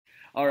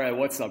All right,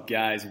 what's up,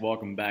 guys?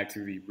 Welcome back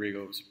to the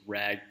Rigo's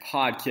Rag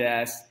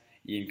podcast.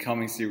 Ian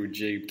Cummings here with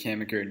Jacob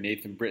Kamiker and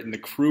Nathan Britton. The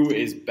crew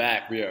is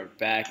back. We are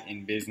back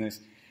in business.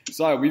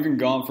 Sorry, we've been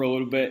gone for a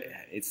little bit.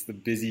 It's the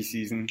busy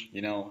season,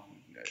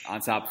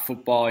 on top of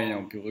football,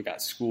 people got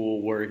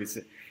school, work.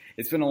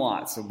 It's been a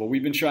lot. But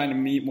we've been trying to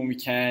meet when we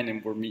can,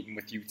 and we're meeting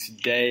with you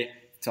today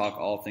to talk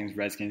all things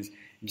Redskins.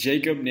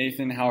 Jacob,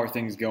 Nathan, how are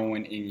things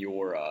going in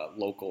your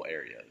local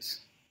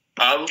areas?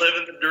 I'm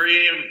living the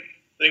dream.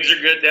 Things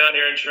are good down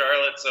here in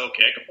Charlotte, so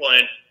can't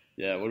complain.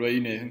 Yeah, what about you,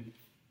 Nathan?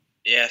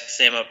 Yeah,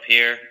 same up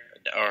here,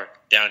 or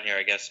down here,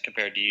 I guess,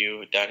 compared to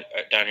you. Down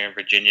here in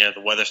Virginia, the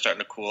weather's starting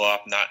to cool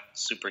off, not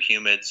super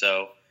humid,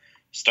 so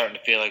starting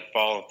to feel like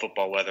fall and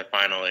football weather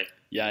finally.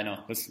 Yeah, I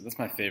know. That's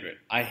my favorite.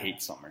 I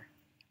hate summer.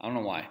 I don't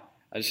know why.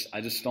 I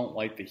just don't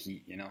like the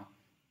heat,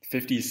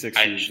 50,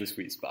 60 is the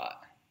sweet spot.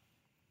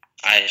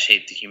 I just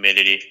hate the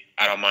humidity.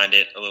 I don't mind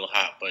it a little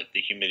hot, but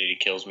the humidity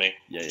kills me.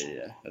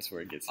 Yeah. That's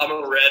where it gets. I'm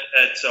a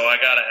redhead, so I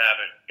gotta have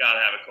it. Gotta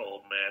have it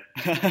cold,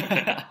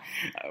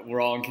 man.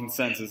 We're all in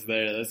consensus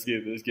there. That's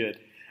good.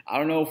 I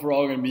don't know if we're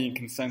all going to be in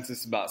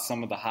consensus about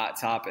some of the hot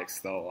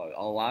topics, though.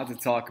 A lot to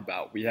talk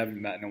about. We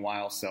haven't met in a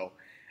while, so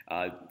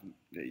a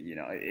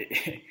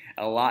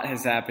lot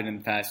has happened in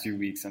the past few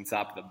weeks. On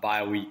top of the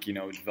bye week,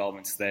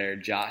 developments there.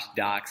 Josh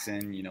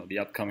Doctson, the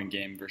upcoming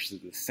game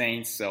versus the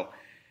Saints. So.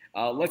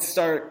 Let's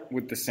start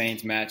with the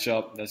Saints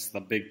matchup. That's the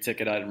big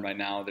ticket item right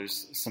now.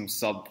 There's some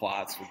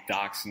subplots with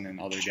Doctson and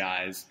other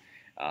guys,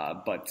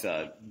 but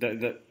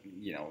the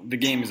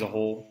game as a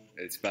whole,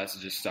 it's best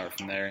to just start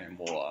from there, and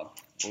we'll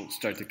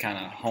start to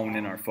kind of hone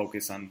in our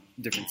focus on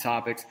different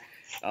topics.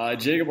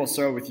 Jacob, I'll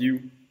start with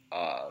you.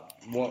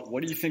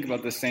 What do you think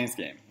about the Saints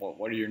game?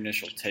 What are your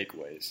initial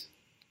takeaways?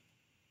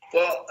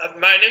 Well,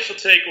 my initial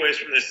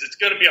takeaways from this, it's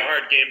going to be a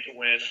hard game to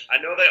win.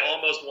 I know they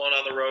almost won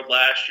on the road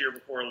last year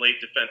before a late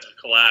defensive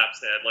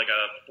collapse. They had like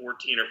a 14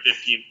 or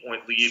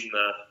 15-point lead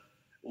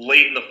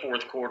late in the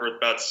fourth quarter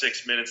with about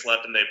 6 minutes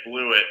left, and they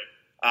blew it.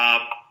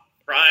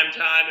 Prime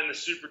time in the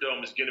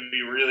Superdome is going to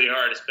be really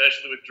hard,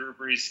 especially with Drew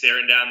Brees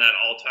staring down that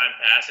all-time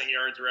passing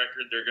yards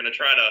record.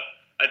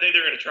 I think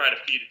they're going to try to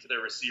feed it to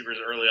their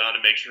receivers early on to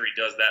make sure he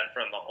does that in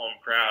front of the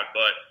home crowd.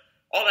 But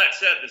all that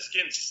said, the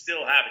Skins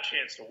still have a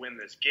chance to win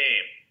this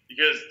game.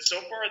 Because so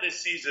far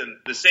this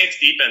season, the Saints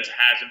defense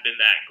hasn't been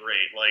that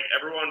great. Like,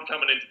 everyone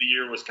coming into the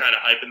year was kind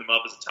of hyping them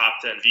up as a top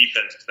 10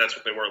 defense because that's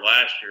what they were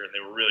last year, and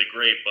they were really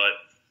great.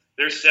 But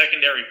their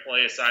secondary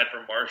play, aside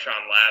from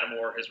Marshawn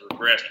Lattimore, has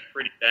regressed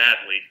pretty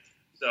badly.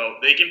 So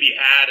they can be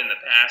had in the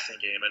passing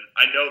game. And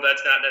I know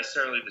that's not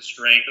necessarily the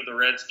strength of the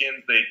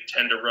Redskins. They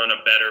tend to run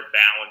a better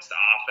balanced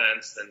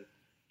offense than,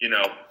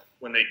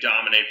 when they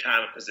dominate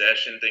time of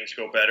possession, things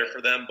go better for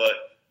them. But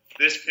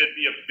this could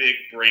be a big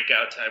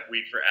breakout type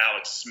week for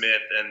Alex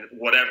Smith and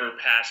whatever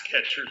pass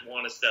catchers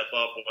want to step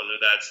up, whether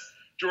that's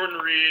Jordan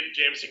Reed,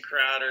 Jamison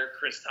Crowder,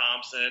 Chris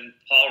Thompson,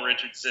 Paul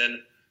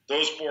Richardson.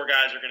 Those four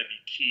guys are going to be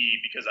key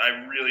because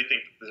I really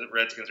think the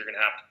Redskins are going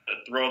to have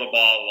to throw the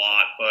ball a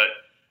lot. But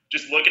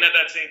just looking at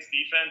that Saints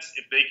defense,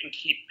 if they can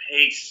keep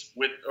pace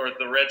with, or if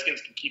the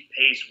Redskins can keep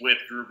pace with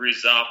Drew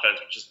Brees' offense,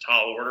 which is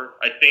tall order,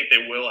 I think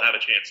they will have a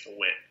chance to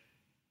win.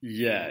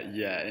 Yeah,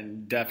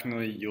 and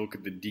definitely you look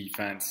at the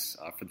defense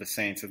for the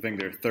Saints. I think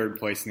they're third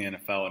place in the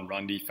NFL in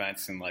run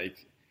defense and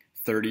like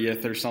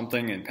 30th or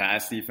something in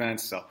pass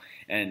defense. So,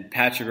 and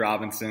Patrick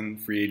Robinson,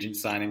 free agent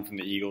signing from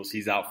the Eagles,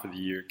 he's out for the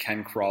year.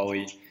 Ken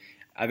Crawley,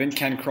 I think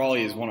Ken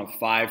Crawley is one of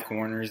 5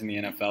 corners in the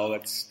NFL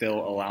that's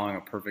still allowing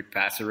a perfect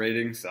passer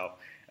rating. So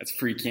that's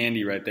free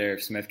candy right there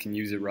if Smith can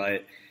use it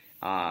right.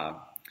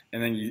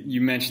 And then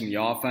you mentioned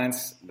the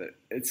offense.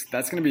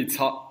 That's going to be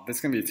tough.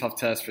 That's going to be a tough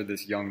test for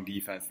this young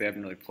defense. They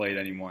haven't really played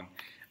anyone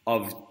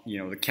of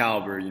the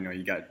caliber.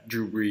 You got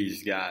Drew Brees,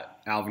 you got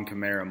Alvin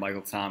Kamara,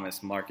 Michael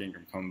Thomas, Mark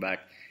Ingram coming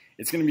back.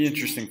 It's going to be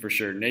interesting for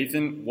sure.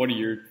 Nathan, what are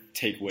your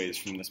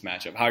takeaways from this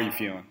matchup? How are you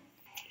feeling?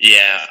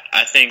 Yeah,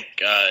 I think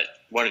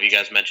one of you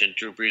guys mentioned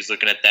Drew Brees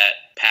looking at that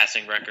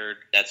passing record.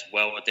 That's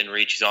well within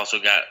reach. He's also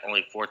got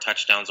only 4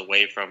 touchdowns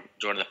away from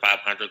joining the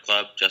 500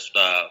 club, just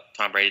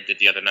Tom Brady did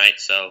the other night.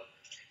 So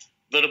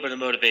a little bit of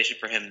motivation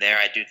for him there.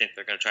 I do think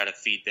they're going to try to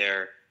feed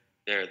their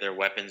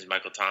weapons.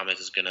 Michael Thomas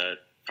is going to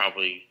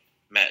probably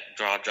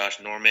draw Josh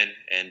Norman,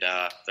 and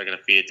they're going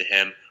to feed it to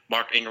him.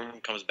 Mark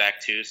Ingram comes back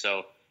too,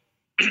 so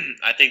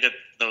I think that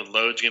the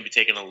load's going to be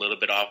taken a little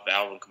bit off of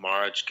Alvin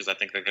Kamara just because I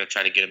think they're going to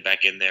try to get him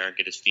back in there and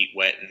get his feet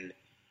wet and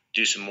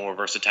do some more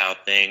versatile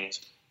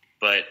things.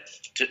 But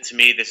to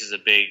me, this is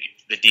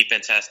the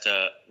defense has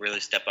to really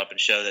step up and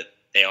show that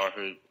they are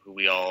who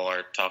we all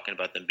are talking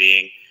about them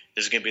being.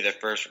 This is going to be their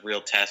first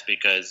real test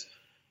because,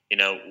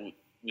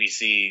 we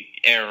see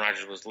Aaron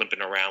Rodgers was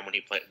limping around when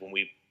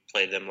we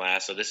played them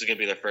last. So this is going to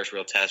be their first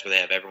real test where they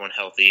have everyone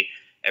healthy,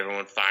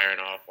 everyone firing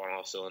off on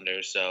all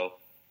cylinders. So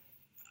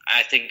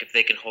I think if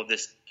they can hold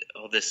this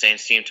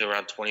Saints team to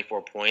around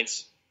 24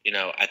 points,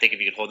 I think if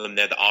you can hold them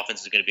there, the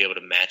offense is going to be able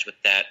to match with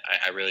that.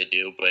 I really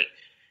do. But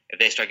if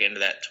they start getting to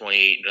that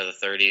 28 into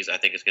the 30s, I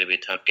think it's going to be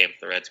a tough game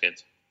for the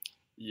Redskins.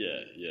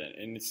 Yeah,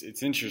 and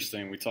it's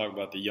interesting. We talk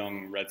about the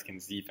young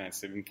Redskins defense.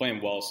 They've been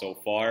playing well so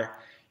far.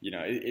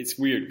 It's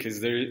weird because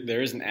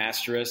there is an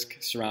asterisk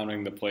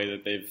surrounding the play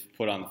that they've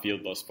put on the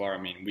field thus far. I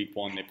mean, week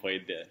 1 they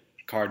played the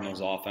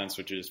Cardinals offense,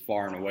 which is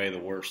far and away the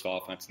worst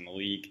offense in the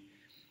league.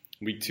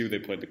 Week 2 they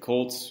played the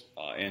Colts.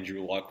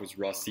 Andrew Luck was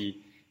rusty.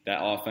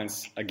 That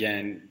offense,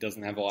 again,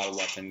 doesn't have a lot of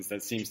weapons.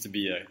 That seems to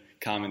be a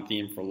common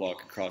theme for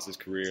Luck across his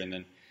career. And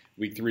then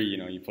week 3,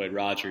 you played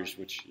Rodgers,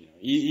 which,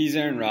 he's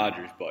Aaron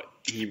Rodgers, but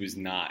he was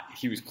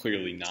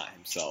clearly not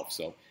himself.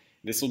 So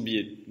this will be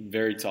a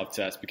very tough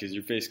test because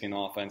you're facing an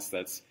offense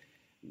that's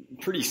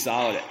pretty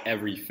solid at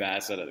every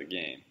facet of the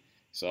game.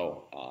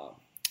 So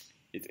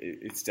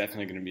it's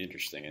definitely going to be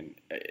interesting. And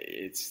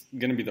it's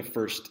going to be the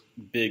first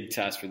big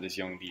test for this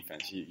young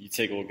defense. You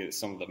take a look at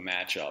some of the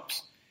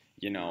matchups.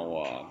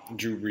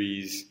 Drew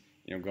Brees,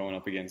 going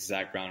up against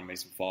Zach Brown and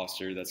Mason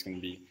Foster, that's going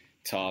to be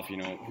tough.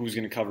 Who's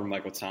going to cover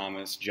Michael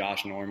Thomas?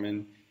 Josh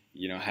Norman,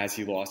 has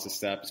he lost a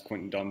step? Is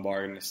Quentin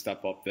Dunbar going to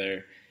step up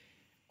there?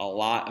 A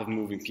lot of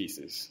moving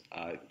pieces.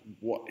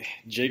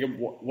 Jacob,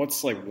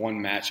 what's like one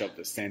matchup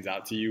that stands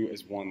out to you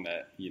as one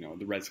that,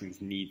 the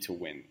Redskins need to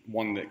win,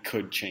 one that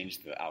could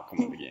change the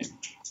outcome of the game?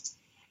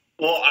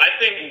 Well, I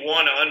think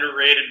one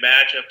underrated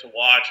matchup to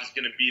watch is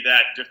going to be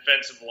that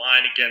defensive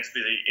line against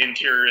the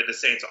interior of the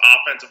Saints'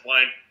 offensive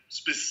line,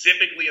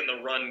 specifically in the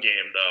run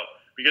game, though.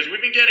 Because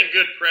we've been getting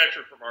good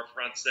pressure from our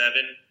front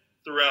seven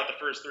throughout the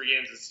first 3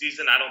 games of the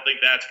season. I don't think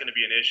that's going to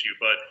be an issue.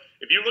 But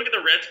if you look at the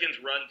Redskins'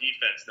 run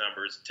defense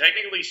numbers,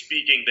 technically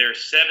speaking, they're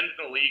 7th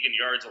in the league in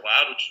yards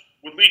allowed, which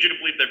would lead you to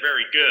believe they're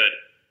very good.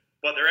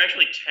 But they're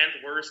actually 10th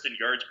worst in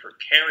yards per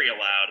carry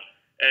allowed.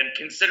 And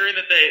considering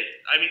that they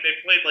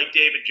played like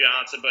David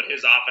Johnson, but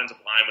his offensive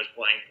line was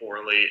playing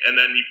poorly. And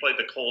then you played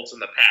the Colts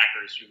and the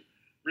Packers, who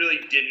really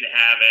didn't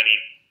have any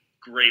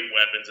great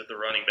weapons at the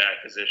running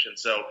back position.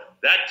 So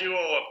that duo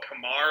of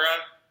Kamara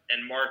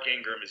and Mark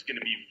Ingram is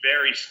going to be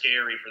very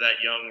scary for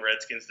that young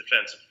Redskins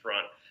defensive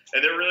front.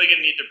 And they're really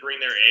going to need to bring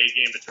their A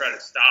game to try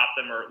to stop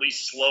them or at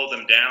least slow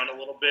them down a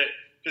little bit.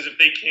 Because if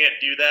they can't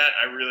do that,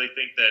 I really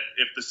think that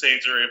if the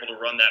Saints are able to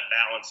run that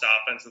balanced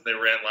offense that they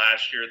ran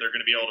last year, they're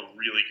going to be able to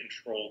really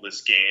control this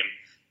game,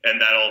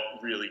 and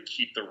that'll really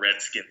keep the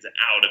Redskins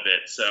out of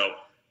it. So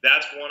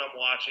that's one I'm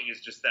watching,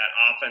 is just that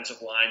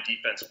offensive line,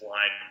 defensive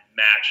line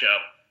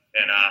matchup,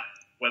 and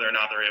whether or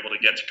not they're able to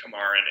get to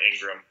Kamara and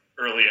Ingram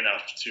early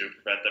enough to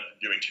prevent them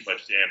from doing too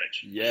much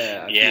damage.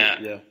 Yeah.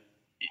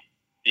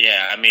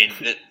 I mean,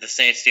 the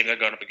Saints team they're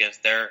going up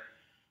against, they're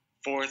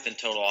 4th in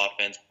total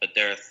offense, but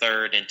they're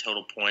 3rd in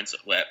total points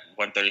at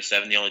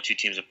 137. The only 2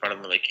 teams in front of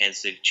them are the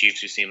Kansas City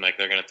Chiefs, who seem like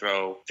they're going to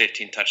throw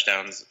 15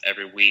 touchdowns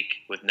every week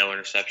with no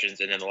interceptions,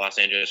 and then the Los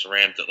Angeles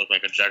Rams that look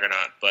like a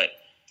juggernaut. But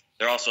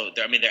they're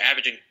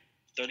averaging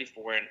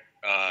 34 and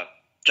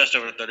just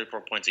over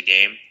 34 points a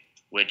game,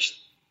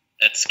 which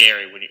that's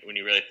scary when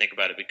you really think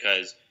about it,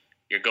 because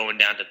you're going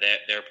down to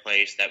their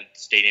place. That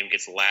stadium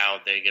gets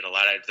loud. They get a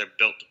lot of. They're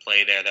built to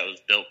play there. That was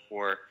built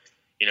for,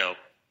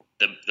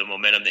 the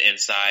momentum, the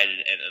inside,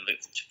 and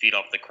to feed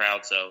off the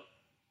crowd. So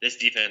this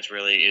defense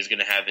really is going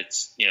to have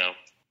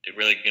they're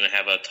really going to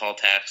have a tall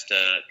task to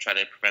try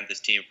to prevent this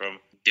team from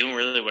doing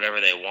really whatever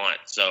they want.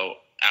 So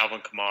Alvin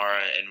Kamara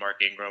and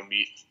Mark Ingram,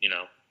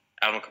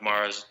 Alvin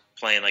Kamara is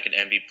playing like an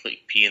MVP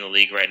in the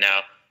league right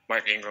now.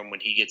 Mark Ingram, when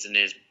he gets in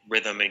his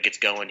rhythm and gets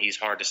going, he's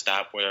hard to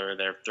stop. Whether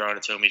they're throwing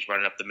it to him, he's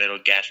running up the middle,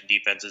 gashing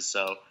defenses.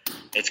 So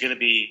it's going to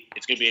be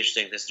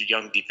interesting. This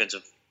young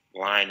defensive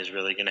line is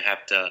really going to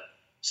have to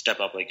step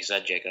up, like you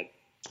said, Jacob.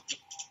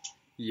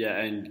 Yeah,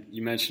 and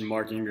you mentioned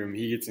Mark Ingram.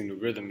 He gets into a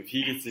rhythm. If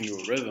he gets into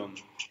a rhythm,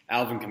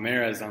 Alvin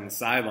Kamara is on the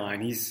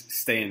sideline. He's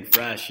staying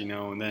fresh,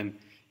 and then,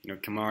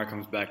 Kamara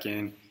comes back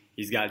in.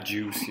 He's got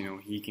juice,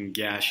 he can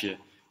gash you.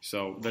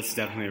 So that's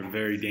definitely a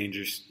very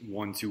dangerous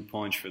 1-2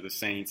 punch for the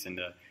Saints. And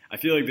I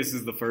feel like this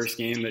is the first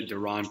game that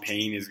Daron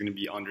Payne is going to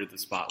be under the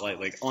spotlight.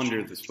 Like,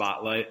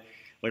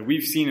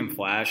 we've seen him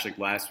flash. Like,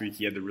 last week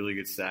he had the really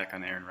good sack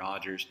on Aaron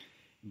Rodgers.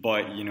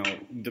 But,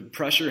 the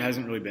pressure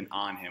hasn't really been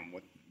on him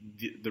with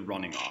the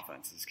running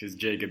offenses. Because,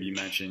 Jacob, you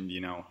mentioned,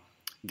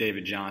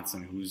 David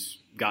Johnson, who's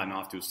gotten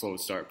off to a slow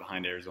start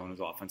behind Arizona's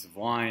offensive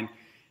line.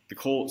 The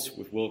Colts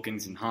with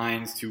Wilkins and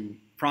Hines, 2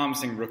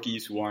 promising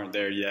rookies who aren't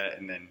there yet.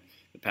 And then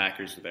the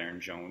Packers with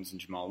Aaron Jones and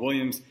Jamal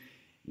Williams.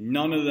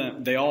 None of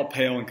them, they all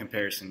pale in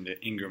comparison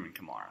to Ingram and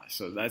Kamara.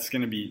 So that's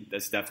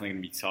definitely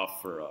going to be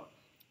tough for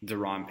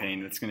Daron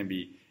Payne.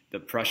 The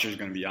pressure is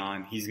going to be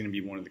on. He's going to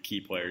be one of the key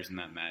players in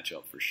that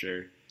matchup for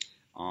sure.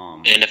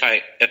 And if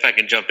I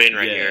can jump in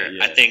here,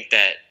 yeah. I think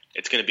that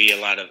it's going to be a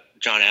lot of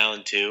John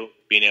Allen too,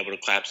 being able to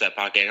collapse that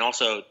pocket. And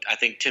also, I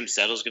think Tim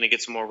Settle's going to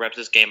get some more reps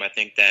this game. I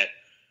think that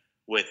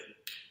with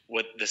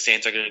what the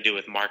Saints are going to do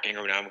with Mark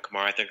Ingram and Alvin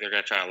Kamara, I think they're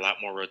going to try a lot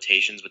more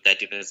rotations with that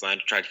defensive line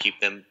to try to keep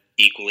them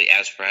equally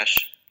as fresh.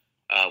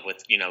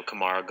 With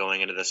Kamara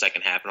going into the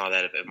second half and all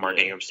that, if Mark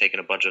Ingram's taking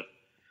a bunch of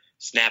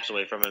snaps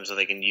away from him, so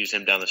they can use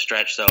him down the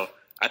stretch. So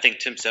I think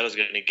Tim Settle's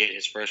going to get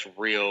his first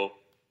real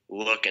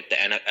look at the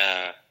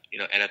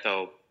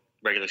NFL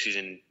regular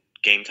season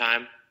game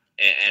time,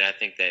 and I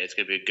think that it's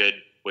going to be a good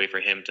wait for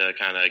him to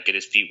kind of get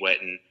his feet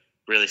wet and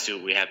really see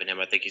what we have in him.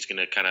 I think he's going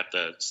to kind of have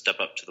to step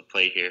up to the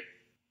plate here.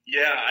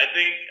 Yeah, I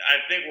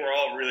think we're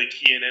all really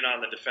keying in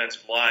on the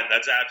defensive line.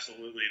 That's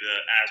absolutely the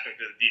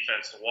aspect of the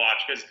defense to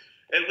watch, because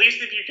at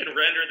least if you can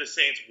render the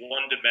Saints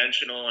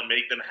one-dimensional and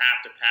make them have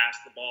to pass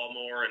the ball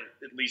more and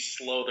at least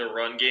slow their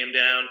run game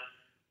down,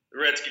 the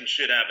Redskins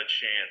should have a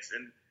chance.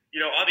 And,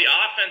 on the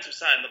offensive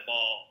side of the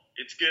ball,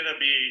 it's gonna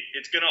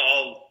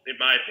all, in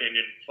my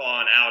opinion,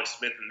 fall on Alex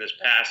Smith in this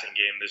passing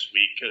game this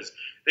week, because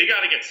they got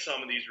to get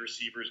some of these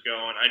receivers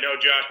going. I know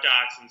Josh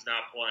Doxson's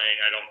not playing.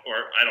 I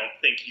don't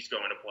think he's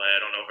going to play.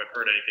 I don't know if I've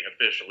heard anything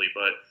officially,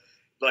 but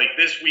like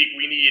this week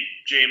we need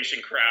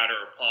Jamison Crowder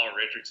or Paul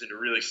Richardson to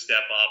really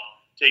step up,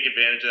 take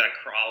advantage of that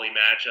Crawley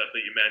matchup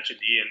that you mentioned,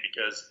 Ian,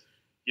 because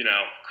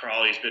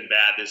Crawley's been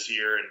bad this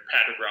year, and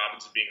Patrick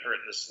Robinson being hurt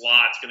in the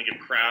slot is going to give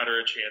Crowder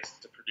a chance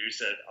to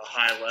produce at a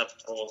high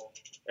level.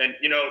 And,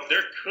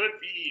 there could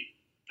be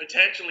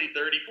potentially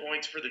 30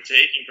 points for the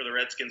taking for the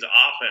Redskins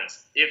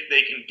offense if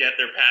they can get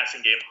their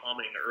passing game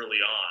humming early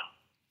on.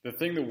 The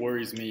thing that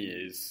worries me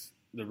is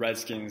the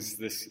Redskins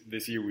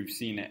this year. We've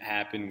seen it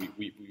happen.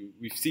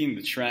 We've seen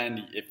the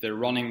trend. If they're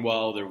running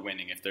well, they're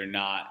winning. If they're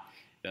not,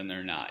 then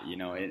they're not.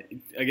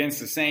 Against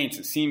the Saints,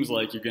 it seems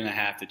like you're going to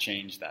have to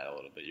change that a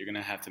little bit. You're going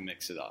to have to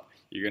mix it up.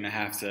 You're going to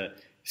have to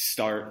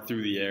start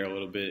through the air a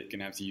little bit. You're going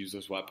to have to use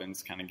those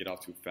weapons, kind of get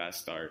off to a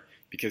fast start.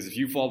 Because if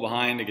you fall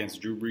behind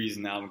against Drew Brees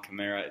and Alvin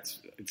Kamara, it's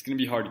going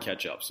to be hard to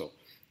catch up. So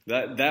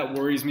that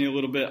worries me a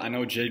little bit. I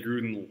know Jay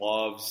Gruden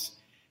loves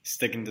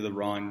sticking to the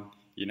run,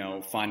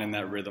 finding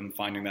that rhythm,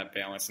 finding that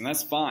balance, and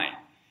that's fine.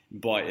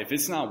 But if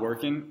it's not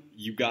working,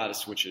 you got to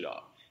switch it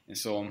up. And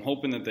so I'm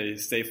hoping that they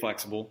stay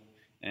flexible.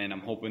 And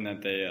I'm hoping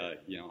that they,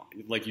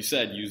 like you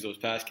said, use those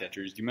pass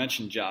catchers. You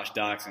mentioned Josh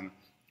Doxson.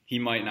 He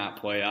might not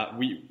play.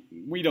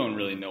 We don't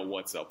really know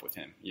what's up with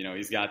him.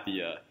 He's got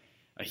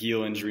a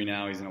heel injury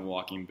now. He's in a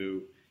walking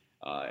boot.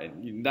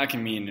 And that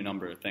can mean a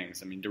number of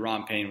things. I mean,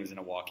 Daron Payne was in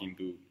a walking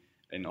boot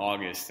in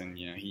August, and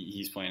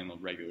he's playing in the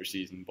regular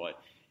season. But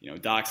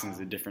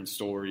Doxson's a different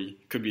story.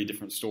 Could be a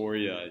different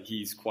story.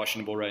 He's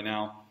questionable right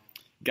now.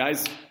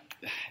 Guys,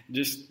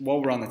 just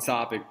while we're on the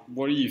topic,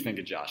 what do you think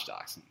of Josh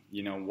Doxson?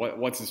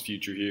 What's his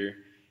future here?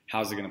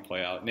 How's it going to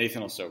play out?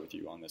 Nathan, I'll start with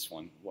you on this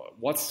one.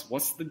 What's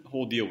the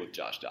whole deal with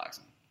Josh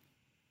Doxson?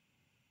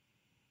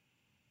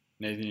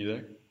 Nathan, you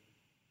there?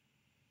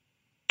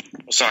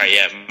 Sorry,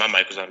 yeah, my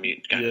mic was on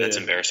mute. God, that's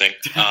embarrassing.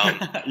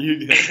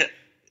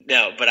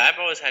 No, but I've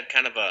always had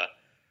kind of a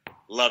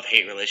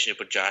love-hate relationship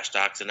with Josh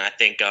Doxson. I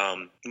think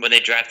when they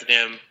drafted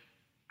him,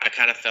 I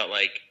kind of felt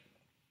like,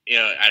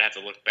 I'd have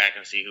to look back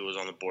and see who was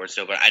on the board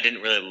still, but I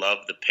didn't really love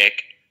the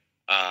pick.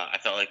 I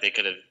felt like they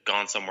could have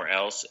gone somewhere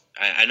else.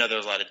 I know there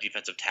was a lot of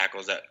defensive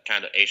tackles that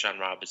kind of Ashawn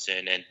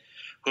Robinson and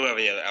whoever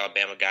the other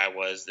Alabama guy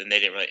was, and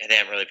they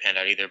haven't really panned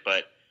out either.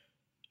 But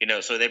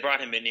so they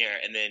brought him in here,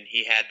 and then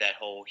he had that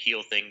whole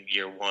heel thing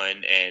year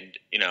one, and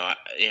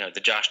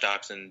the Josh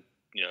Doxson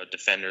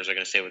defenders are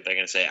going to say what they're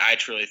going to say. I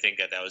truly think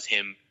that was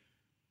him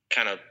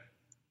kind of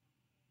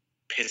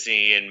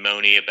pissy and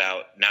moany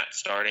about not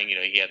starting.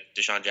 He had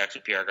Deshaun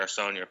Jackson, Pierre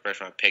Garçon, your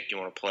first round pick. You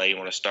want to play, you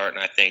want to start,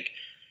 and I think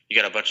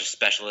you got a bunch of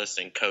specialists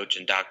and coach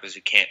and doctors who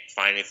can't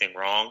find anything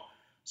wrong.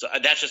 So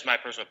that's just my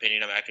personal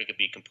opinion. I mean, I could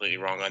be completely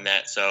wrong on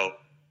that. So,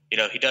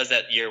 he does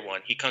that year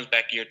one. He comes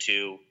back year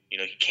two. He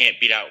can't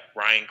beat out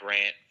Ryan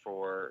Grant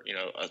for,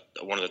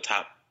 one of the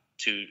top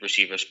two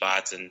receiver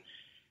spots. And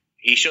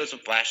he showed some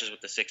flashes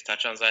with the 6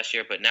 touchdowns last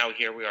year, but now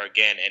here we are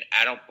again. And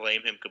I don't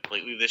blame him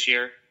completely this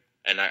year.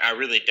 And I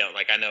really don't.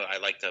 I know I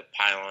like to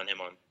pile on him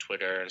on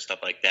Twitter and stuff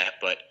like that,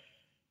 but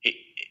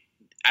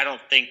I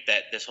don't think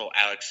that this whole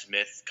Alex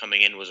Smith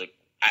coming in was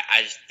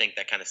I just think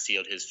that kind of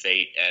sealed his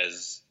fate,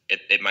 as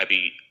it might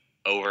be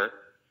over,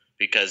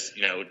 because,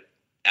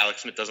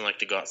 Alex Smith doesn't like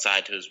to go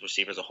outside to his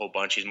receivers a whole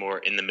bunch. He's more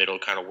in the middle,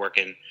 kind of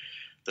working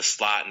the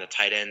slot and the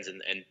tight ends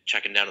and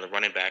checking down to the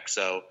running back.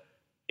 So,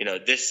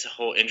 this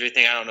whole injury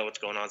thing, I don't know what's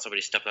going on.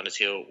 Somebody stepped on his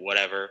heel,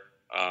 whatever.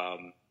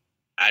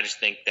 I just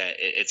think that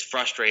it's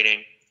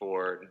frustrating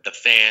for the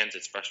fans.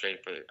 It's frustrating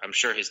for, I'm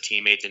sure, his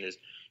teammates and his,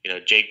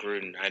 Jay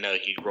Gruden. I know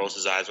he rolls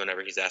his eyes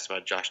whenever he's asked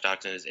about Josh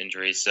Doxson and his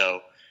injuries.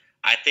 So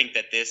I think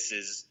that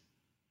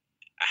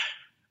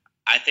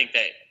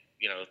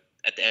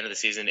at the end of the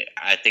season,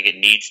 I think it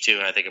needs to,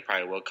 and I think it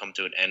probably will come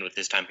to an end with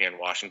his time here in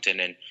Washington.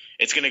 And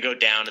it's going to go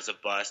down as a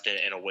bust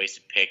and a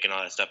wasted pick and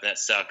all that stuff. And that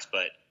sucks,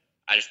 but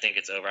I just think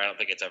it's over. I don't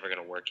think it's ever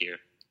going to work here.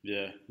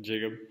 Yeah.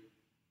 Jacob?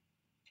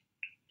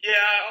 Yeah,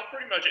 I'll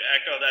pretty much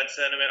echo that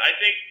sentiment. I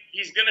think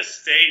he's going to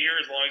stay here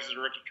as long as his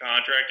rookie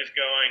contract is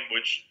going,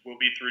 which will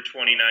be through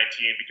 2019,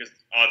 because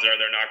odds are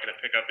they're not going to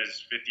pick up his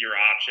fifth-year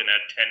option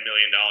at $10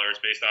 million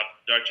based off the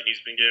production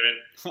he's been given.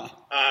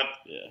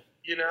 Yeah.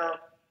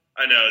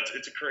 I know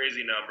it's a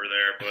crazy number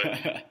there,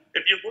 but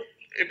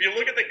if you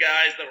look at the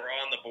guys that were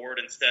on the board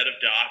instead of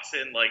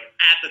Doxson, like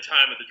at the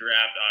time of the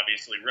draft,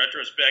 obviously,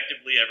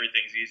 retrospectively,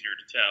 everything's easier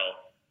to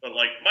tell. But,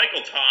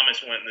 Michael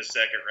Thomas went in the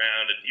second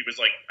round, and he was,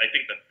 I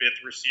think the 5th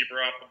receiver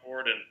off the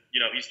board. And,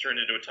 he's turned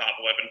into a top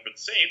weapon for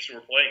the Saints,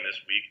 who are playing this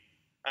week.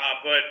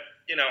 But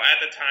at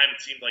the time, it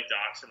seemed like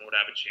Doxson would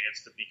have a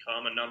chance to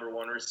become a number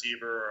one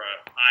receiver or a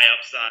high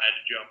upside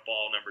jump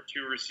ball number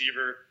two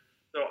receiver.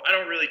 So I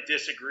don't really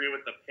disagree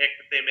with the pick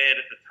that they made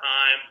at the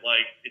time.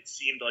 Like, it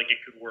seemed like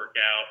it could work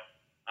out.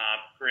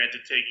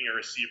 Granted, taking a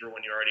receiver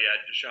when you already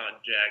had Deshaun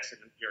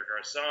Jackson and Pierre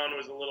Garçon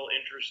was a little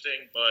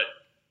interesting, but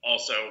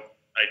also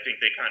I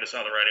think they kind of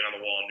saw the writing on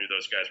the wall and knew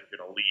those guys were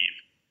going to leave.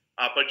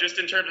 But just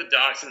in terms of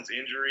Doxson's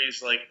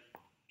injuries,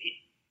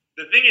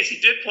 the thing is, he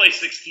did play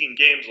 16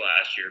 games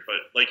last year,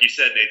 but like you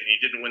said, Nathan,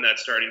 he didn't win that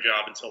starting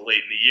job until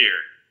late in the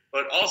year.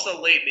 But also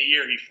late in the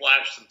year, he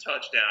flashed some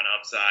touchdown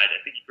upside.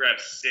 I think he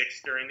grabbed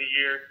 6 during the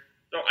year.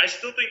 So I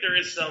still think there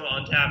is some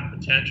untapped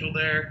potential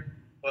there.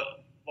 But,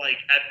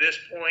 at this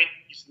point,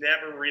 he's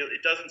never really –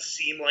 it doesn't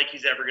seem like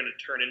he's ever going to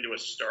turn into a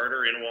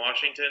starter in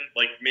Washington.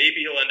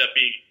 Maybe he'll end up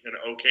being an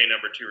okay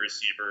number 2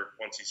 receiver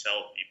once he's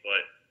healthy.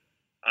 But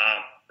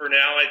for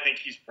now, I think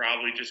he's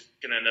probably just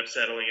going to end up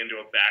settling into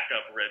a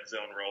backup red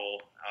zone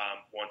role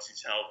once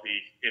he's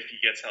healthy, if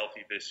he gets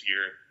healthy this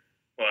year.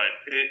 But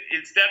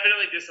it's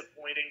definitely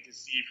disappointing to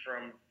see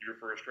from your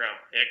first-round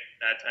pick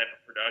that type of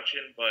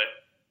production. But,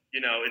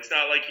 it's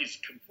not like he's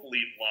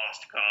complete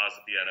lost cause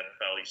of the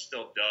NFL. He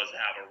still does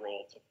have a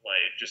role to play.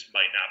 It just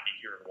might not be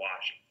here in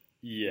Washington.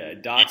 Yeah,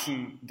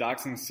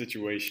 Doxson's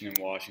situation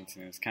in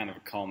Washington is kind of a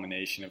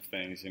culmination of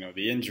things.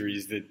 The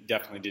injuries that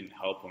definitely didn't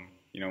help him.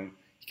 He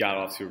got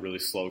off to a really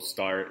slow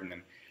start. And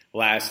then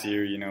last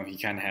year, he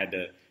kind of had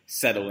to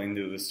settle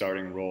into the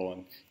starting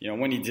role.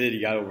 And, when he did, he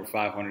got over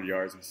 500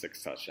 yards and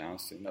 6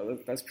 touchdowns. So,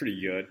 that's pretty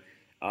good.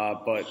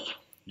 But,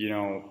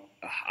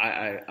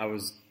 I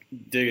was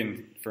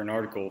digging for an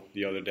article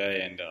the other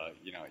day, and,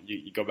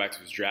 you go back to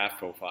his draft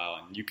profile,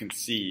 and you can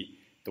see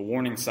the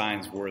warning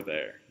signs were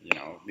there.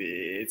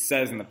 It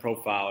says in the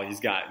profile he's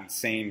got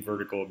insane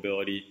vertical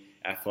ability,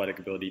 athletic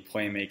ability,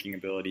 playmaking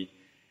ability.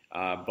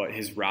 But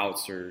his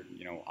routes are,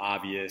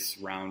 obvious,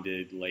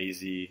 rounded,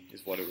 lazy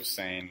is what it was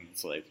saying.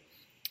 It's like,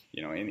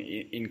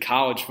 in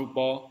college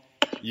football,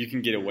 you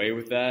can get away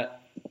with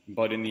that.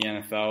 But in the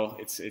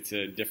NFL, it's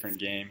a different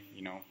game.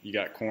 You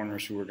got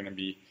corners who are going to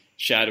be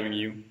shadowing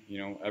you.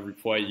 Every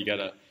play you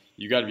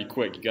gotta be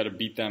quick. You gotta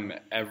beat them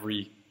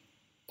every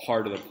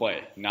part of the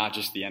play, not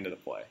just the end of the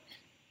play.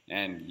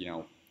 And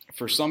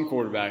for some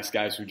quarterbacks,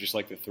 guys who just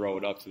like to throw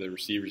it up to the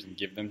receivers and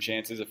give them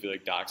chances, I feel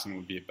like Doxson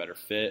would be a better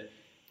fit.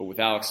 But with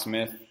Alex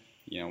Smith,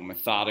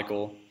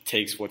 methodical,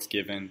 takes what's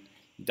given.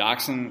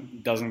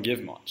 Doxson doesn't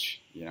give much,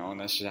 and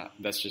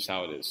that's just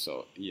how it is.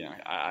 So,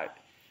 I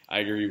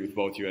agree with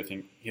both of you. I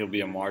think he'll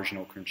be a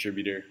marginal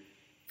contributor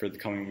for the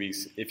coming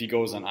weeks. If he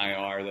goes on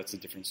IR, that's a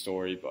different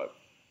story. But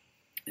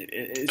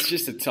it's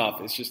just a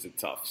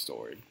tough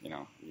story.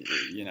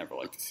 You never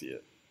like to see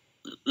it.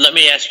 Let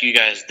me ask you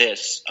guys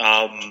this.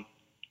 I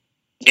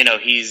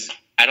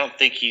don't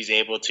think he's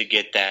able to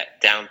get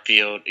that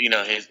downfield,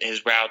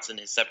 his routes and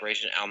his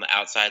separation on the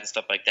outside and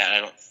stuff like that,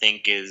 I don't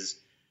think is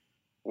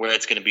where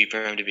it's going to be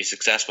for him to be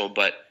successful.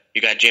 But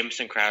you got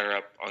Jamison Crowder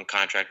up on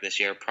contract this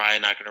year, probably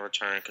not going to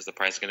return because the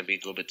price is going to be a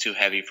little bit too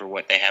heavy for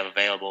what they have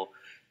available.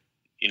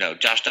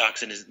 Josh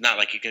Doxson is not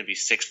like he's going to be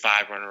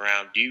 6'5" running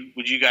around.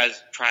 Would you guys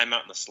try him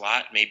out in the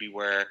slot, maybe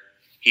where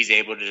he's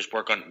able to just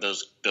work on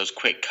those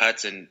quick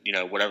cuts and,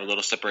 whatever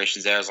little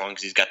separations there as long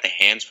as he's got the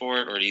hands for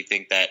it? Or do you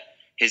think that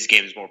his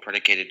game is more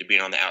predicated to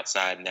being on the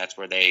outside and that's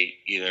where they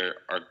either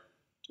are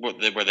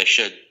where they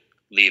should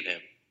leave him?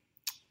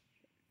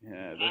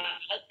 Yeah,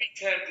 I'd be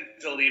tempted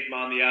to leave him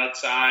on the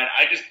outside.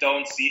 I just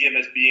don't see him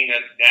as being a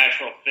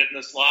natural fit in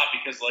the slot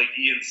because, like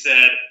Ian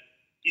said,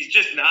 he's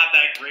just not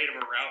that great of a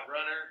route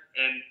runner.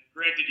 And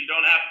granted, you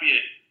don't have to be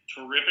a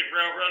terrific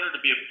route runner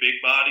to be a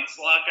big-bodied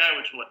slot guy,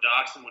 which is what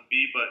Doxson would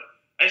be. But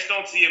I just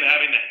don't see him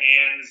having the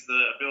hands,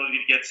 the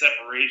ability to get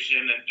separation,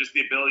 and just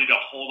the ability to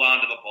hold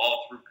on to the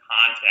ball through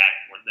contact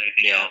more than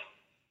anything else.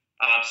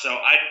 So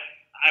I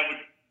would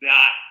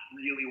not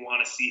really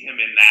want to see him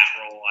in that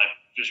role. I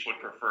just would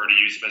prefer to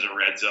use him as a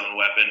red zone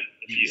weapon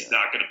if he's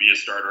not going to be a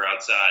starter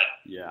outside.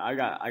 Yeah, I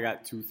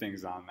got 2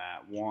 things on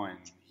that. One,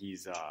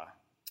 he's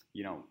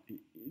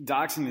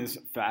Doxson is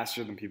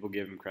faster than people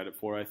give him credit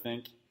for, I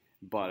think.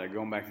 But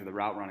going back to the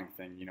route running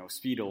thing,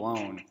 speed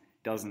alone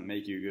doesn't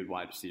make you a good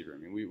wide receiver. I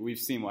mean, we've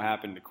seen what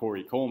happened to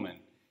Corey Coleman.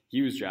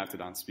 He was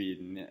drafted on speed,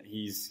 and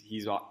he's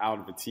out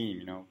of the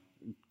team.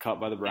 Cut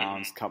by the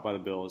Browns, cut by the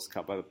Bills,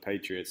 cut by the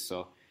Patriots.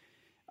 So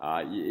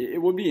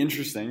it would be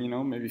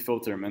interesting. Maybe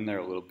filter him in there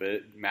a little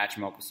bit, match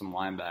him up with some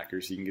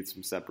linebackers. He can get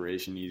some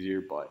separation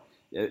easier. But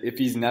if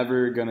he's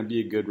never going to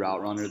be a good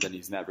route runner, then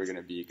he's never going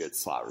to be a good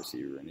slot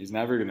receiver, and he's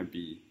never going to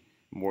be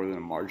more than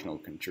a marginal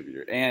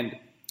contributor. And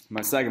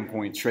my second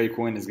point, Trey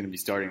Quinn is going to be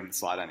starting in the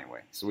slot anyway,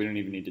 so we don't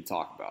even need to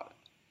talk about it.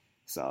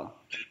 So,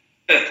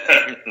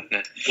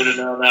 should have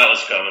known that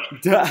was coming.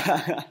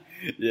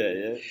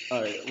 Yeah.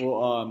 All right.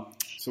 Well,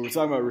 so we're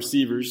talking about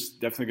receivers.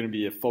 Definitely going to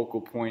be a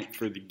focal point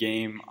for the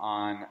game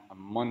on a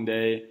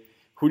Monday.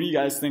 Who do you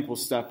guys think will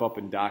step up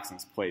in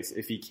Doxson's place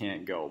if he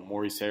can't go?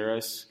 Maurice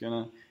Harris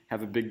going to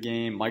have a big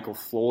game. Michael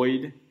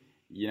Floyd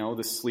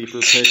the sleeper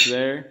pick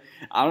there.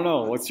 I don't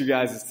know. What's your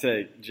guys'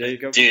 take,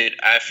 Jacob? Dude,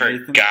 I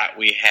Nathan? forgot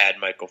we had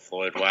Michael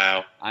Floyd.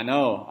 Wow. I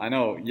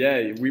know.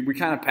 Yeah, we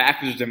kind of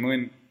packaged him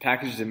in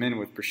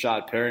with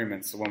Brashad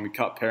Perryman. So when we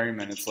cut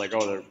Perryman, it's like,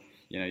 they're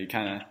you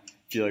kind of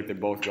feel like they're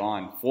both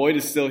gone. Floyd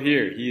is still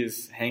here. He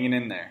is hanging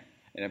in there,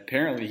 and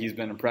apparently he's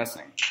been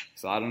impressing.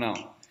 So I don't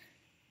know.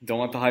 Don't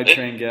let the hype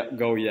train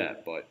go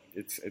yet, but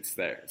it's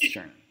there. It's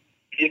turning.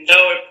 If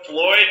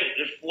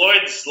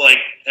Floyd's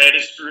head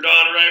is screwed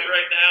on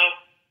right now,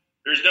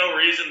 there's no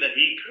reason that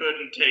he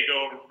couldn't take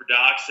over for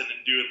Doxson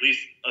and do at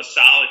least a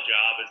solid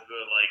job as the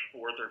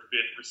fourth or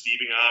fifth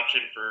receiving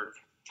option for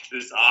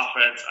this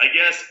offense. I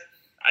guess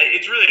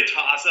it's really a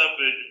toss-up.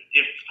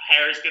 If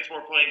Harris gets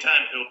more playing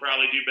time, he'll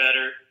probably do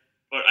better.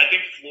 But I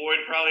think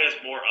Floyd probably has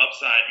more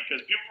upside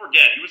because people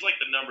forget he was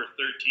the number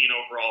 13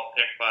 overall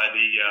pick by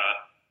the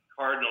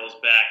Cardinals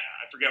back.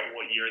 I forget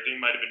what year. I think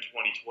it might have been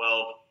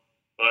 2012.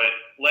 But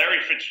Larry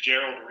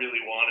Fitzgerald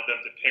really wanted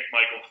them to pick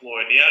Michael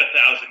Floyd. He had a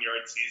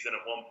 1,000-yard season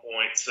at one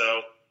point.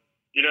 So,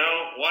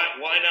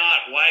 why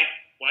not?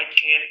 Why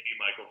can't it be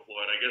Michael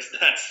Floyd? I guess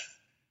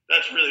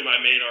that's really my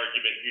main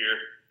argument here.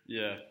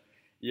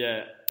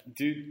 Yeah,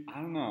 dude. I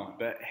don't know.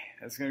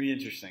 That's gonna be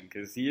interesting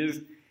because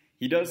he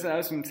does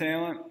have some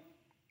talent.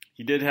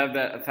 He did have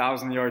that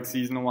 1,000-yard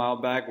season a while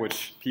back,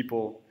 which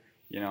people,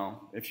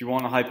 if you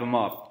want to hype him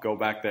up, go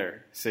back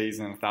there. Say he's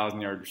an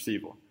 1,000-yard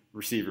receiver.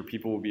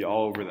 People will be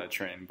all over that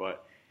train.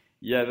 But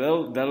yeah,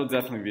 that'll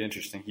definitely be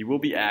interesting. He will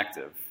be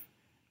active,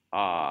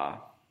 but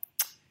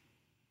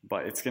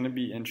it's going to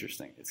be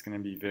interesting. It's going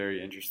to be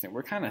very interesting.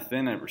 We're kind of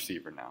thin at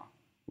receiver now.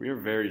 We are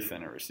very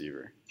thin at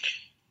receiver.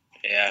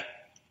 Yeah,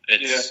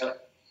 it's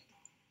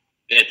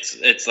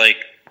like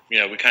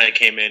we kind of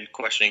came in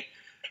questioning,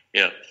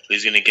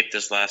 who's going to get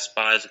this last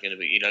spot? Is it going to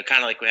be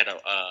kind of like we had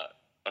a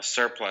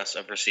surplus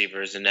of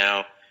receivers, and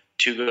now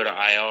two go to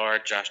IR.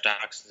 Josh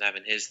Doxson's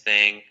having his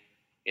thing.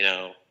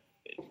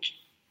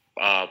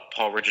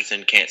 Paul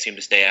Richardson can't seem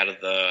to stay out of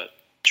the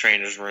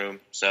trainer's room,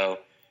 so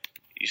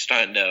you're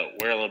starting to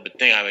wear a little bit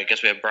thin. I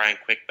guess we have Brian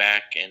Quick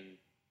back and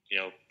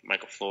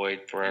Michael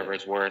Floyd for whatever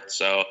it's worth.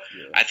 So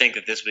I think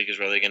that this week is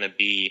really going to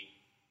be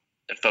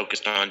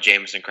focused on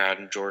Jamison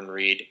Crowder and Jordan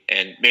Reed,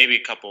 and maybe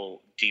a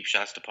couple deep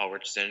shots to Paul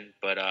Richardson.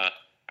 But I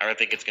really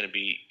think it's going to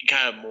be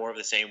kind of more of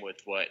the same with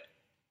what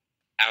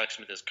Alex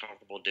Smith is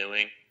comfortable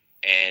doing,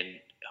 and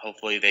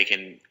hopefully they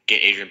can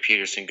get Adrian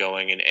Peterson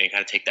going and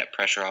kind of take that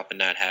pressure off and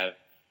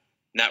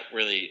not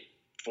really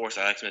force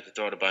Alex Smith to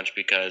throw it a bunch,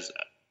 because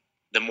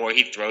the more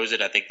he throws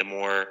it, I think the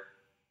more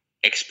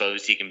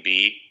exposed he can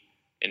be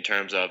in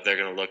terms of they're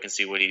going to look and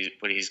see what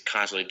he's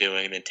constantly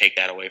doing and then take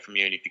that away from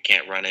you. And if you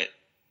can't run it,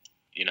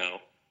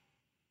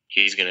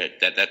 he's going to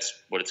that's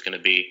what it's going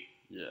to be.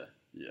 Yeah,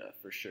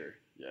 for sure.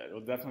 Yeah, it'll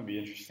definitely be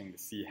interesting to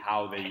see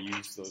how they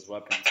use those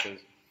weapons, because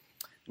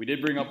we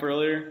did bring up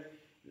earlier,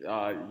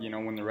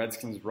 when the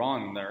Redskins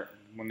run,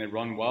 when they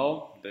run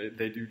well,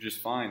 they do just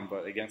fine.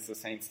 But against the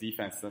Saints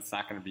defense, that's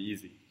not going to be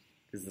easy,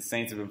 because the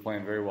Saints have been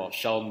playing very well.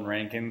 Sheldon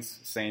Rankins,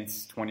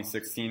 Saints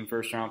 2016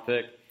 first-round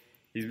pick,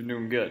 he's been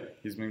doing good.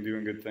 He's been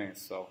doing good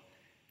things. So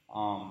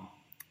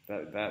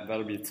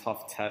that'll be a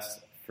tough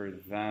test for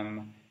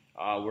them.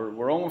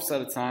 We're almost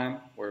out of time.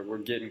 We're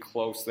getting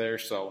close there.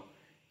 So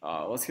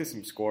let's get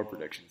some score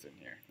predictions in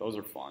here. Those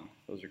are fun.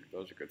 Those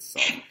are good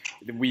stuff.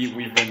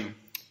 We've been,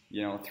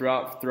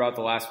 throughout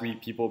the last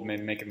week, people have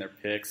been making their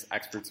picks.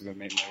 Experts have been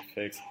making their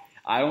picks.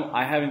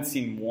 I haven't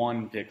seen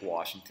one pick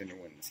Washington to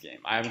win this game.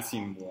 I haven't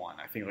seen one.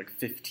 I think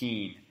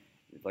 15,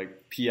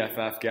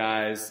 PFF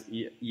guys,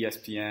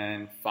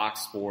 ESPN,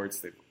 Fox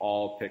Sports, they've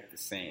all picked the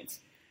Saints.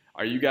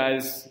 Are you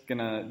guys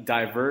gonna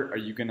divert? Are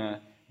you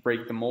gonna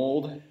break the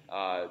mold?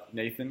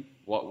 Nathan,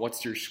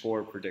 what's your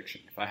score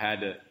prediction? If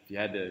you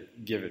had to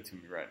give it to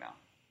me right now.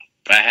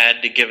 If I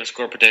had to give a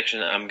score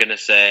prediction, I'm gonna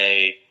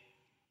say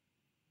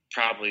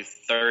probably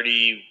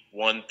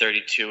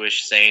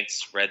 31-32-ish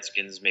Saints.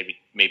 Redskins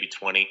maybe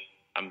 20.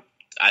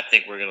 I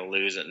think we're gonna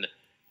lose, and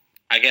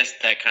I guess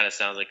that kind of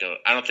sounds like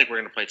I don't think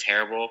we're gonna play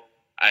terrible.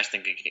 I just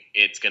think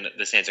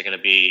the Saints are gonna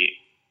be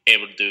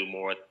able to do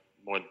more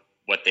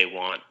what they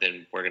want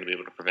than we're gonna be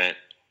able to prevent.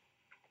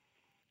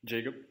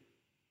 Jacob?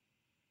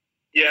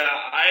 Yeah,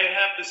 I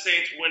have the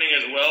Saints winning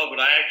as well, but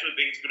I actually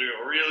think it's going to be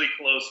a really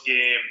close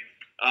game.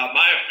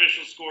 My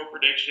official score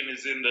prediction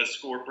is in the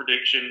score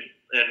prediction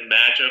and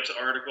matchups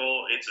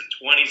article. It's a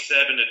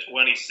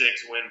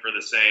 27-26 win for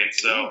the Saints.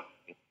 So,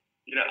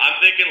 I'm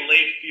thinking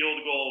late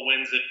field goal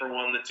wins it for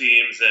one of the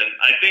teams, and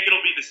I think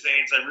it'll be the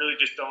Saints. I really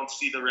just don't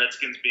see the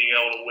Redskins being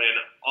able to win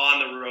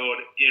on the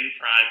road in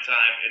prime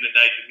time in a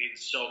night that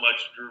means so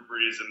much to Drew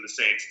Brees and the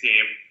Saints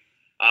team.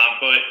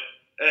 But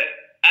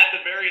at the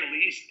very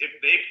least, if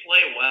they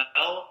play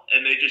well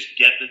and they just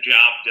get the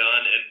job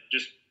done and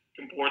just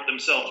comport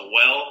themselves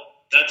well,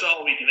 that's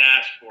all we can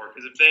ask for.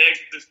 Because if they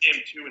exit this game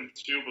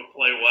 2-2 but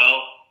play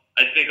well,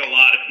 I think a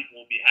lot of people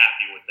will be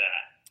happy with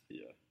that.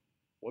 Yeah.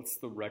 What's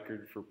the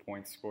record for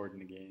points scored in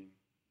the game?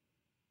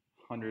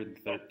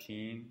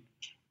 113.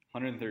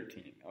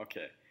 113.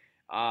 Okay.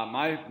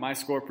 My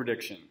score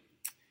prediction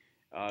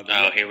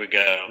Here we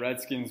go.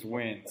 Redskins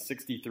win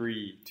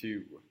 63-57.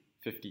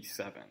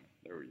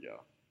 There we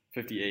go.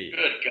 58. Good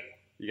God.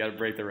 You got to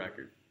break the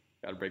record.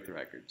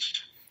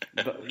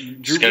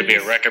 It's going to be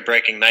a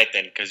record-breaking night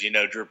then, because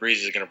Drew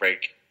Brees is going to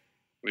break.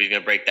 He's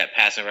going to break that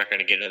passing record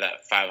and get to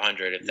that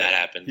 500 if that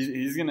happens.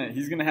 He's gonna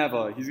have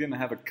a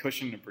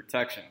cushion of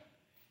protection.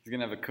 He's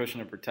gonna have a cushion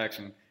of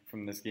protection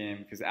from this game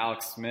because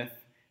Alex Smith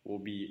will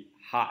be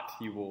hot.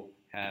 He will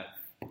have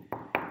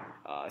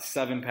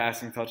 7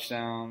 passing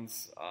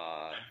touchdowns,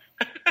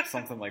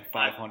 something like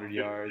 500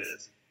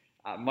 yards.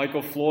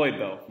 Michael Floyd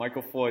though,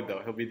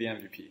 he'll be the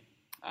MVP.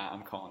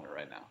 I'm calling it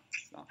right now.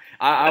 So,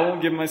 I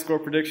won't give my score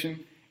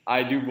prediction.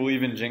 I do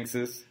believe in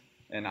jinxes,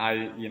 and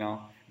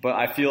but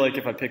I feel like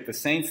if I pick the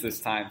Saints this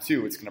time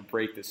too, it's going to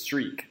break the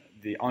streak,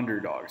 the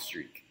underdog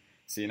streak.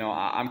 So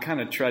I'm kind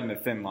of treading a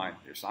thin line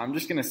here. So I'm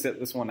just going to sit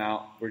this one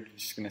out. We're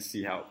just going to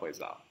see how it plays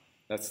out.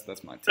 That's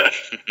my take.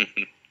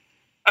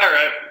 All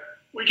right,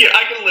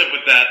 I can live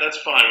with that. That's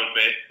fine with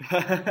me.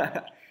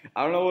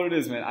 I don't know what it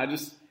is, man. I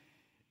just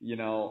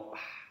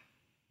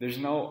there's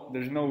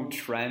no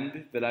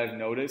trend that I've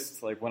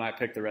noticed, like when I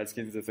pick the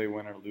Redskins if they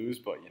win or lose,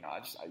 but you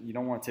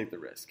don't want to take the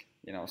risk,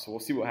 so we'll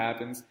see what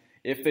happens.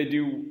 If they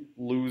do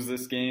lose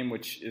this game,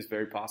 which is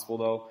very possible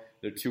though,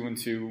 they're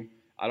 2-2.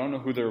 I don't know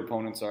who their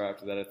opponents are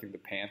after that. I think the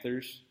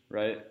Panthers,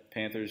 right?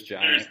 Panthers,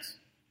 Giants.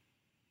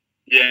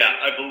 Yeah,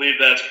 I believe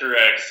that's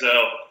correct.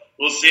 So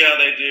we'll see how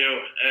they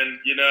do. And,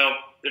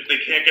 if they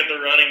can't get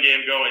the running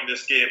game going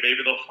this game,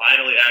 maybe they'll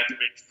finally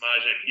activate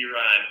Samaje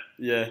Perine.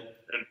 Yeah.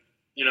 And,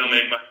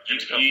 make my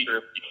dreams come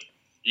true.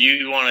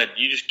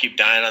 You just keep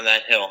dying on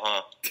that hill,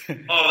 huh?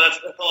 Oh, that's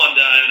all I'm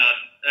dying on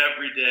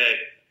every day.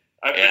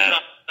 I've been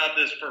talking about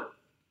this for,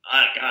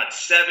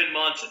 7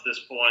 months at this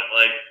point.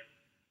 Like,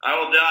 I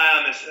will die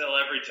on this hill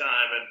every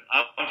time, and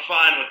I'm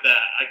fine with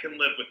that. I can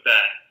live with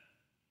that.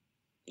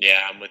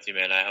 Yeah, I'm with you,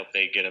 man. I hope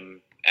they get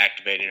him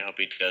activated. I hope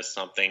he does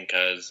something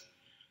because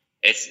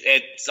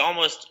it's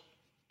almost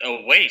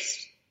a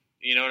waste.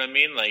 You know what I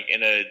mean? Like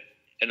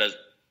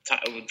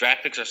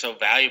draft picks are so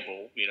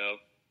valuable.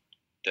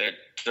 The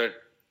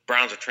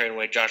Browns are trading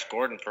away Josh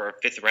Gordon for a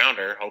 5th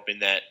rounder, hoping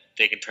that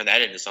they can turn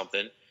that into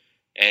something.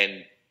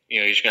 And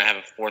you're just gonna have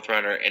a 4th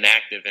rounder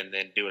inactive, and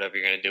then do whatever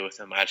you're gonna do with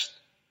him. I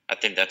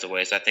think that's a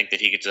waste. I think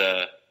that he gets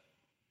a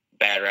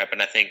bad rep,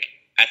 and I think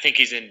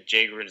he's in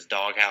Jay Gruden's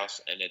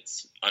doghouse, and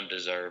it's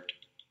undeserved,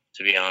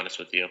 to be honest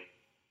with you.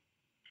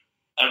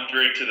 I'll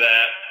drink to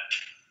that.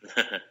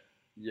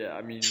 Yeah,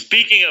 I mean,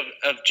 speaking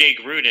of Jay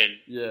Gruden,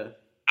 yeah,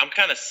 I'm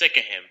kind of sick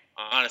of him.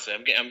 Honestly,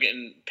 I'm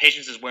getting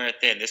patience is wearing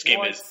thin. This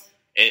game is,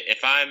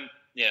 if I'm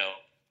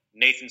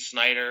Nathan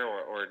Snyder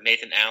or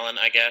Nathan Allen,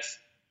 I guess.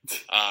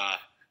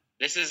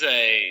 This is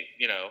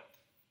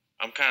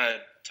I'm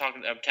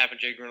tapping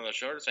Jay Gruden on the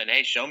shoulder saying,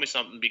 hey, show me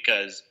something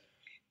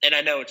and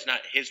I know it's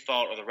not his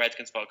fault or the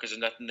Redskins' fault because there's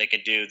nothing they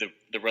can do.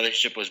 The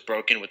relationship was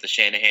broken with the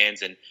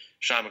Shanahans, and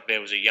Sean McVay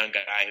was a young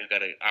guy who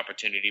got an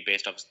opportunity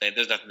based off his name.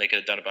 There's nothing they could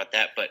have done about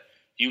that. But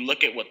you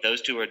look at what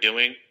those two are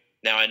doing.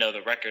 Now, I know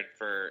the record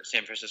for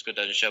San Francisco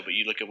doesn't show, but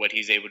you look at what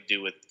he's able to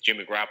do with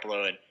Jimmy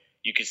Garoppolo, and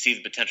you can see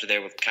the potential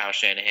there with Kyle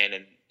Shanahan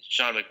and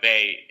Sean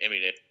McVay. I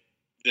mean,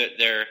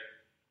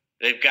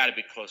 they've got to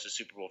be close to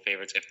Super Bowl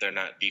favorites if they're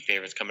not the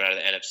favorites coming out of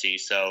the NFC.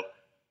 So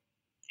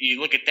you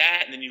look at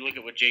that, and then you look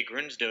at what Jay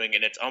Gruden's doing,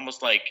 and it's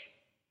almost like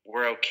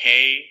we're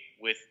okay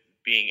with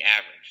being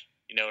average.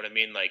 You know what I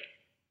mean? Like,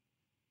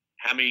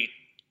 how many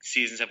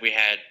seasons have we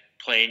had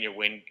playing your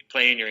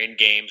in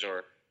games,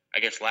 or I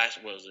guess a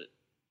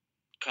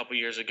couple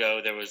years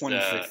ago there was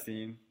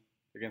 2016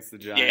 against the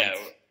Giants.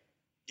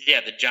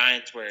 Yeah, the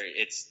Giants where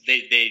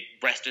they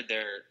rested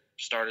their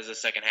starters the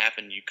second half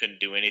and you couldn't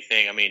do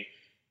anything. I mean,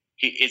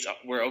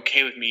 we're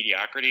okay with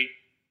mediocrity,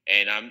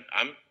 and I'm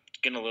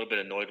getting a little bit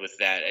annoyed with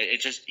that.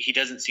 It just he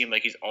doesn't seem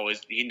like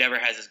he never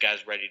has his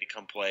guys ready to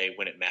come play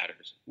when it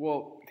matters.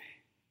 Well,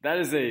 that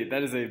is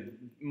a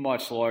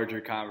much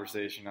larger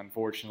conversation.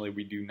 Unfortunately,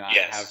 we do not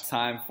have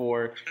time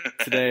for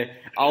today.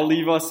 I'll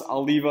leave us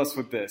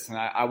with this, and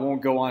I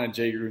won't go on a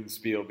Jay Gruden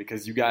spiel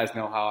because you guys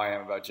know how I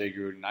am about Jay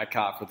Gruden. I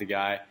cop for the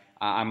guy.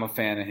 I'm a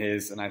fan of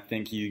his, and I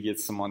think he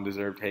gets some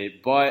undeserved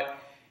hate. But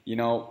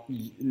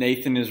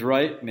Nathan is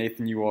right.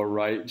 Nathan, you are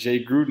right.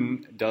 Jay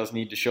Gruden does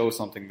need to show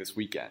something this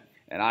weekend,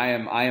 and I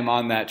am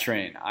on that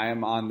train.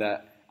 I'm on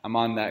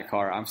that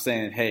car. I'm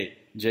saying, hey,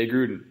 Jay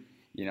Gruden.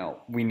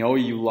 We know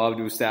you love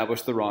to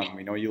establish the run.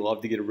 We know you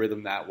love to get a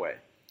rhythm that way.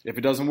 If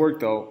it doesn't work,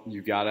 though,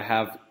 you got to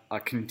have a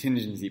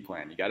contingency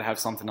plan. You got to have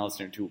something else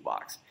in your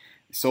toolbox.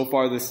 So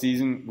far this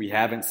season, we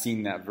haven't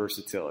seen that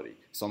versatility.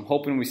 So I'm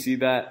hoping we see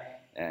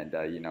that. And,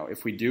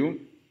 if we do,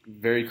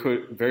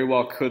 very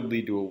well could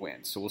lead to a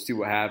win. So we'll see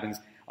what happens.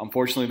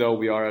 Unfortunately, though,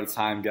 we are out of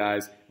time,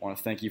 guys. I want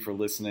to thank you for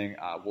listening.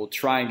 We'll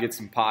try and get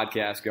some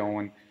podcasts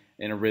going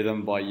in a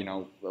rhythm, but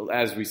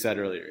as we said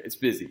earlier, it's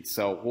busy.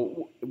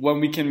 So when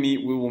we can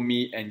meet, we will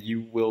meet, and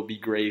you will be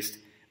graced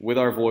with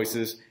our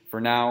voices.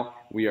 For now,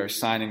 we are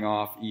signing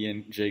off.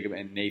 Ian, Jacob,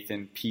 and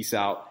Nathan. Peace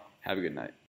out. Have a good night.